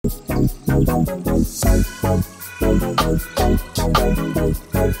I'm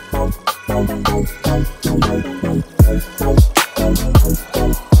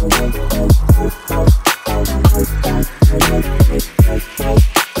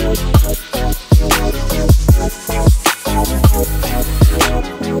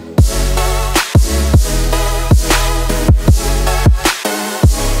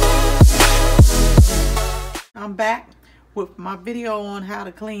back with my video on how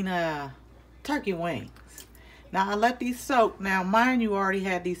to clean turkey wings. Now I let these soak. Now mind you, already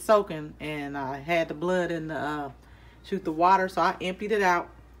had these soaking, and I had the blood in the the water, so I emptied it out,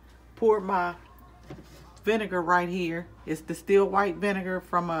 poured my vinegar right here. It's the still white vinegar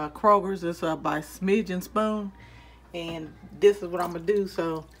from Kroger's. It's by Smidge and Spoon, and this is what I'm gonna do.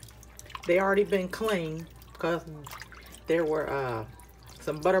 So they already been cleaned because there were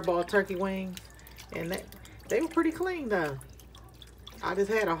some butterball turkey wings, and they were pretty clean though. I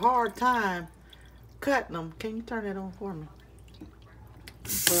just had a hard time cutting them. Can you turn that on for me?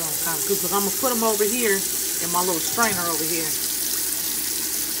 Put it on kind of because I'm gonna put them over here in my little strainer over here.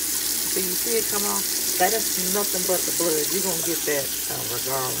 So you see it come off? That is nothing but the blood. You're gonna get that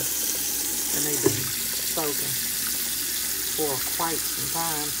regardless. And they've been soaking for quite some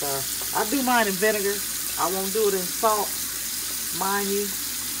time. So I do mine in vinegar. I won't do it in salt, mind you.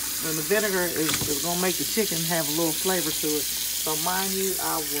 And the vinegar is going to make the chicken have a little flavor to it. So mind you,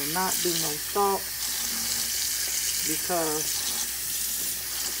 I will not do no salt because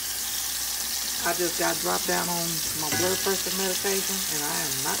I just got dropped down on my blood pressure medication and I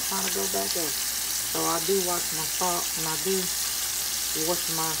am not trying to go back up. So I do watch my salt and I do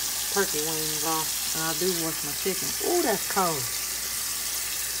wash my turkey wings off and I do wash my chicken. Ooh, that's cold.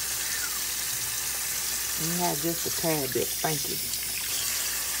 And you had just a tad bit. Thank you.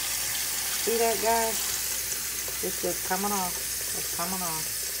 See that, guys? It's just coming off. It's coming off.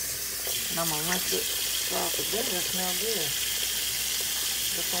 And I'm going to rinse it off. The vinegar smells good.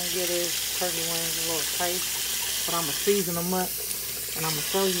 Just going to give this turkey wings a little taste. But I'm going to season them up. And I'm going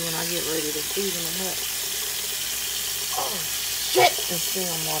to show you when I get ready to season them up. Oh, shit! It's still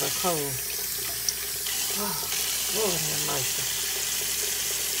water cold. Oh, Lord have mercy.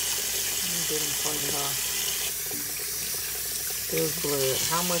 Let me get them cleaned off. There's blood.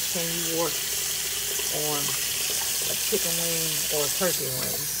 How much can you work on a chicken wing or a turkey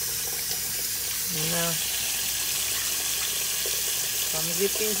wing? You know? So I'm going to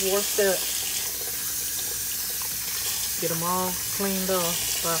get these washed up. Get them all cleaned off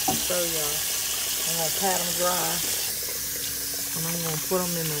so I can show y'all. I'm going to pat them dry. And I'm going to put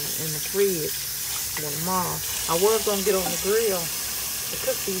them in the fridge for tomorrow. I was going to get on the grill to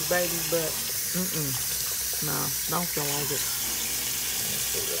cook these babies, but no, don't feel like it.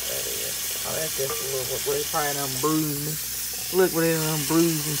 See what that is. Oh, that's just a little bit where it probably done bruised me. Look where it done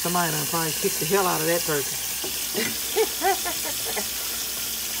bruised and somebody done probably kicked the hell out of that turkey.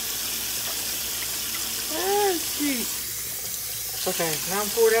 Oh, shoot. Okay, now I'm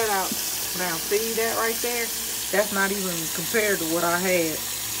pour that out. Now, see that right there? That's not even compared to what I had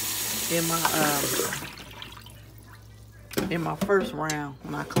in my first round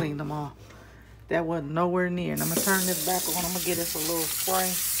when I cleaned them off. That wasn't nowhere near. And I'm going to turn this back on. I'm going to get this a little spray.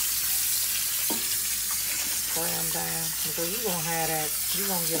 Spray them down. Because you're going to have that.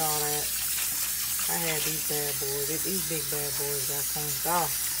 You're going to get all that. I had these bad boys. These big bad boys got cleaned off.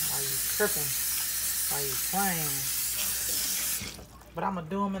 While you tripping. While you playing. But I'm going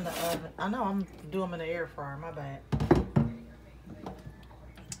to do them in the oven. I know I'm going to do them in the air fryer. My bad.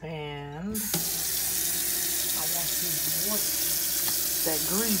 And I want to wash that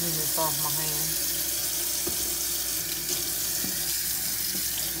greasiness off my hand.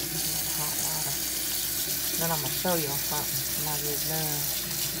 Hot water. Then I'm going to show y'all something when I get done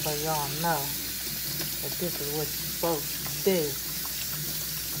so y'all know that this is what you're supposed to do.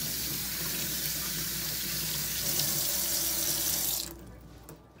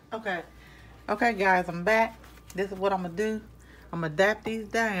 Okay guys, I'm back. This is what I'm going to do. I'm going to dap these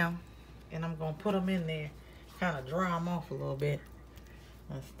down and I'm going to put them in there. Kind of dry them off a little bit.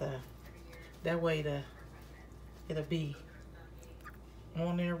 And stuff. That way it'll be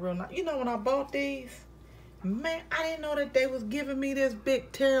on there real nice. You know, when I bought these, man, I didn't know that they was giving me this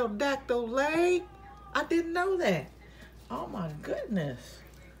big pterodactyl leg. I didn't know that. Oh my goodness.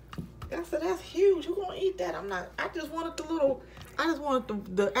 That's huge. Who gonna eat that? I just wanted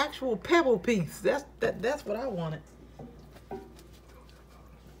the actual pebble piece. That's what I wanted.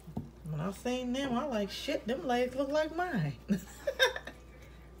 When I seen them, I like, shit, them legs look like mine.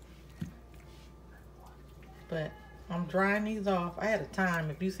 But I'm drying these off. I had a time.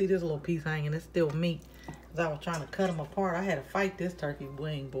 If you see this little piece hanging, it's still meat. Because I was trying to cut them apart. I had to fight this turkey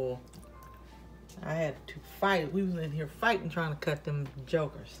wing, boy. I had to fight. We was in here fighting trying to cut them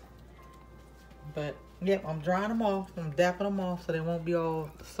jokers. But, yep, I'm drying them off. I'm dapping them off so they won't be all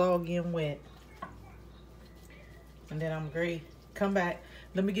soggy and wet. And then I'm ready. Come back.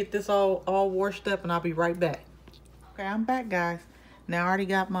 Let me get this all washed up and I'll be right back. Okay, I'm back, guys. Now I already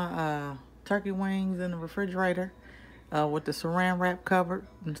got my turkey wings in the refrigerator with the saran wrap covered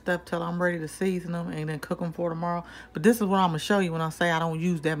and stuff till I'm ready to season them and then cook them for tomorrow. But this is what I'm going to show you when I say I don't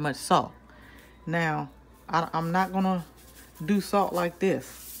use that much salt. Now, I'm not going to do salt like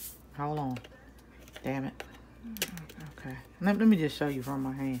this. Hold on. Damn it. Okay. Let me just show you from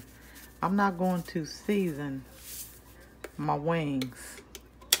my hand. I'm not going to season my wings.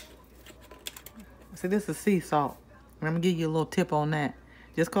 See, this is sea salt. Let me give you a little tip on that.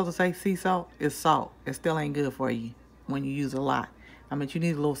 Just because it says sea salt, it's salt. It still ain't good for you when you use a lot. I mean, you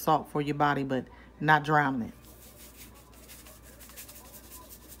need a little salt for your body, but not drowning it.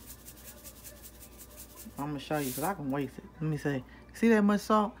 I'm going to show you because I can waste it. Let me say, see that much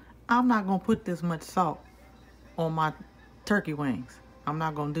salt? I'm not going to put this much salt on my turkey wings. I'm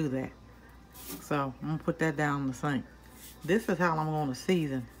not going to do that. So, I'm going to put that down in the sink. This is how I'm going to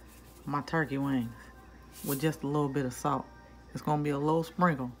season my turkey wings with just a little bit of salt. It's going to be a little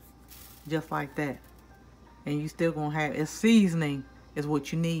sprinkle, just like that. And you still going to have, it's seasoning is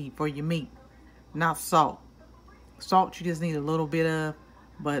what you need for your meat, not salt. Salt you just need a little bit of,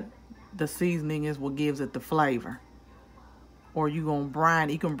 but the seasoning is what gives it the flavor. Or you going to brine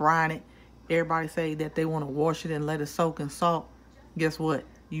it. You can brine it. Everybody say that they want to wash it and let it soak in salt. Guess what?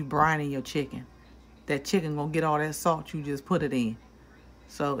 You brining your chicken. That chicken going to get all that salt you just put it in.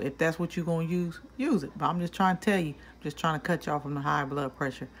 So if that's what you're going to use it. But I'm just trying to tell you, just trying to cut you off from the high blood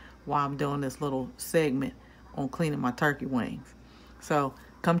pressure while I'm doing this little segment on cleaning my turkey wings. So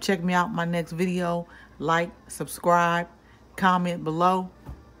come check me out in my next video. Like, subscribe, comment below,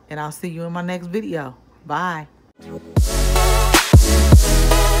 and I'll see you in my next video. Bye.